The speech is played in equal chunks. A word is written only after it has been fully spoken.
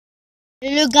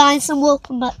Hello guys and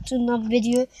welcome back to another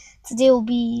video. Today we'll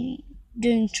be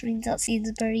doing trains at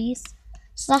Sainsbury's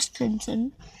 /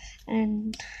 Clinton,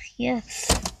 and yeah,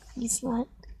 please like,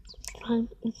 subscribe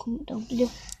and comment down below,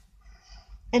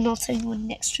 and I'll tell you when the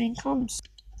next train comes.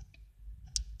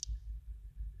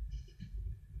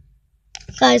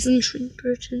 Guys, in train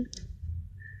Britain,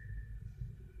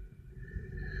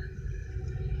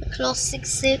 class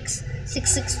 66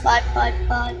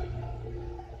 66555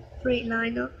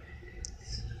 Freightliner,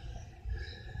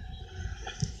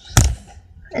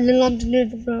 and the London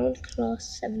Overground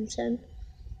class 710.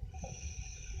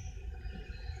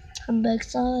 Hamburg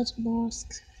side,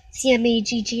 Mosque, CMA,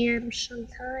 GGM,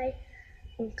 Shanghai,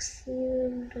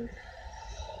 Oxford.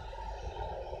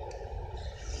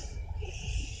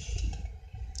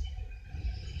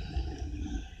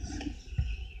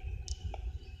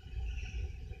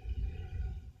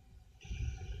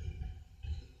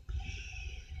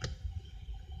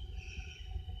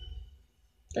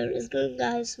 There is going,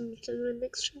 guys, until the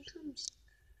next train comes.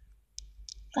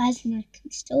 Guys, and I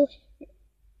can still hear it.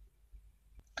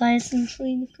 Guys, and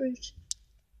train approach.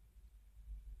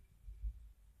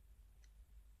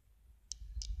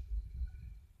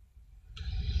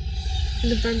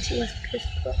 The Banty West Coast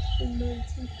crossing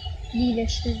 19 leader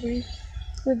shivery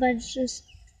with I just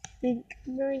think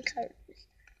 9 characters.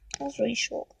 That was really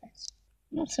short, guys.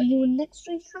 I'll tell you when the next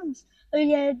train comes. Oh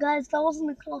yeah, guys, that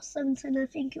wasn't a class 710, I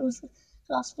think it was a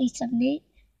class 378.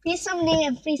 378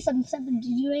 and 377, did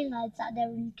you realise that they're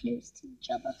really close to each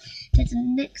other? There's a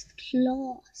next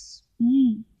class.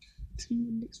 I'll tell you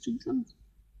when the next train comes.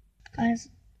 Guys,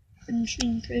 I'm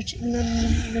train approaching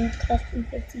London, class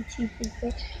 350,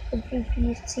 234, and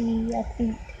 350, I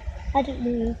think. I don't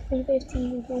know, 350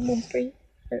 or 113.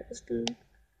 Where it was going.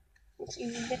 I'll tell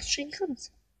you when the next train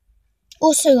comes.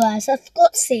 Also, guys, I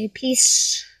forgot to say,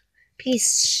 please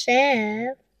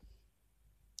share.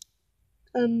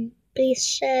 Please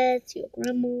share to your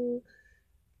grandma,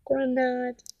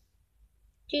 granddad,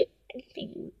 do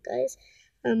anything you want, guys.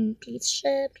 Please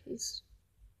share, please.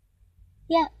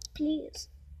 Yeah, please.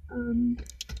 If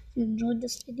you enjoyed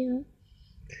this video.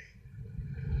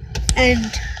 And,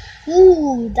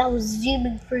 that was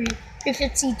zooming through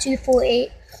 350,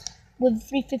 248 with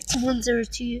 350,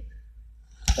 102.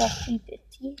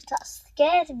 350. That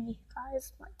scared me,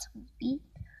 guys. My tongue beat.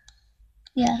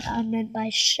 Yeah, I meant by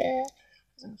share,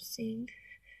 as I was saying,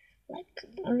 like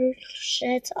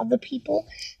share to other people,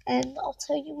 and I'll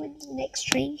tell you when the next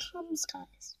train comes,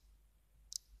 guys.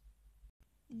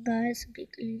 Guys,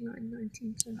 Bakery Line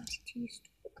 1972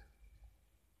 stock.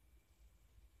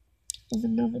 There's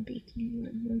another Bakery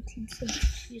Line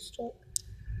 1972 stock.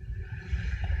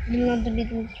 In London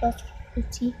Middle plus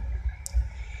 50.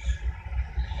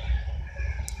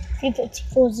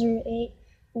 350-408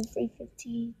 and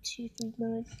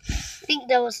 350-239. I think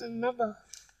there was another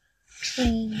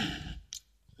train,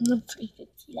 not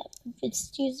 350, like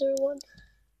 350-201.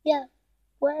 Yeah,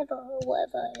 whatever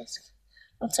it is.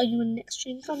 I'll tell you when the next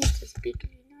train comes. This big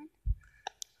line.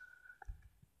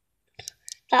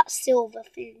 That silver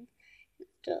thing,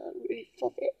 the roof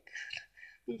of it.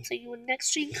 I'll tell you when the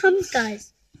next train comes,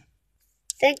 guys.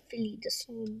 Thankfully, the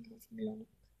sun was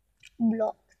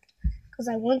blocked. Because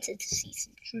I wanted to see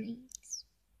some trains.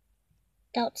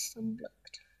 Without sun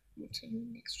blocked. I'll tell you when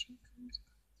the next train comes.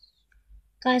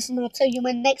 Guys, and I'll tell you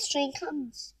when the next train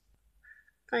comes.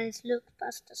 Guys, look,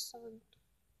 that's the sun.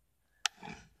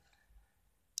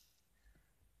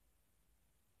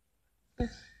 I'll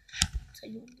tell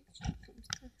you when the next train comes,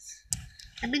 guys.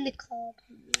 I'm in the car,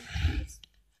 please.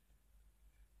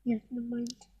 Yeah, never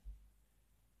mind.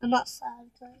 I'm not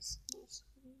sad, guys.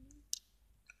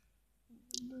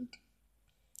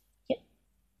 Yep.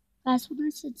 Guys, when I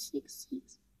said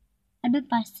 66, I meant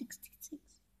by 66.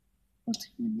 I'll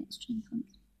tell you when the next train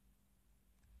comes.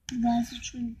 Guys, the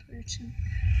train approaching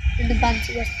in the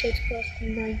Banty West Coast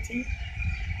crossing 90.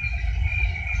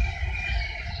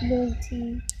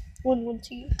 90,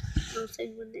 112. I'll tell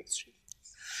you when the next train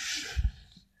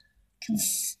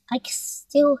comes. I can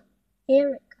still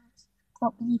hear it, guys.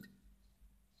 Can't believe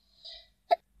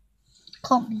it.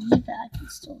 Can't believe it. I can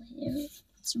still hear it.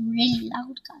 It's really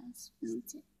loud, guys.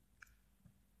 Isn't it?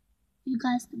 You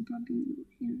guys can probably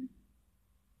hear it.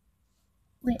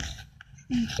 Wait.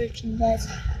 Searching, guys.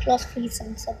 Plus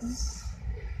 377.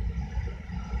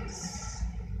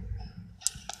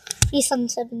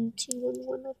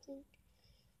 377211, I think.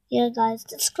 Yeah, guys,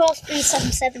 this class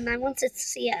 377. I wanted to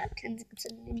see it at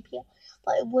Kensington Olympia,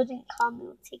 but it wouldn't come. It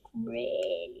would take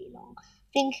really long. I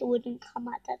think it wouldn't come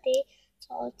at that day,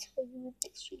 so I'll tell you when the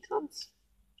next train comes.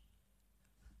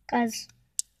 Guys,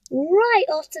 right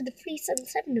after the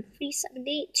 377, the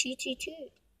 378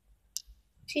 222.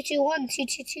 221,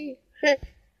 222.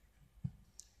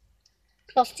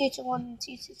 Plus 221 and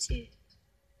 222.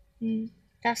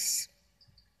 That's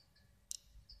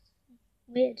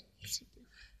weird.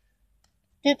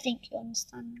 Don't think you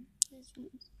understand.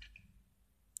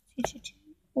 222.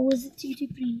 Or was it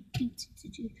 223?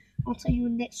 222. I'll tell you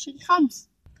when next string comes.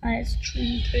 Guys,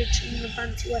 string approaching the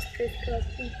Bantu West Coast Girls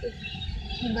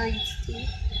 390.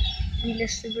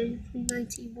 English Library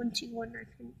 390, 121, I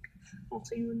think. I'll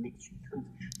tell you when next string comes.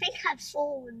 I think I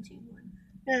saw 121.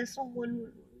 No, I saw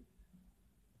 111.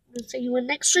 I'll tell you when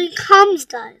next string comes,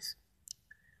 guys.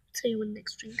 I'll tell you when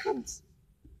next string comes.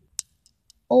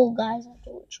 Oh, guys, I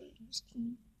thought a train was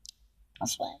coming. I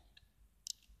swear.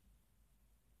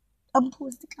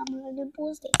 Unpause the camera and then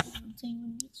pause it. I'll tell you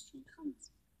when next string comes.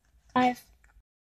 Guys.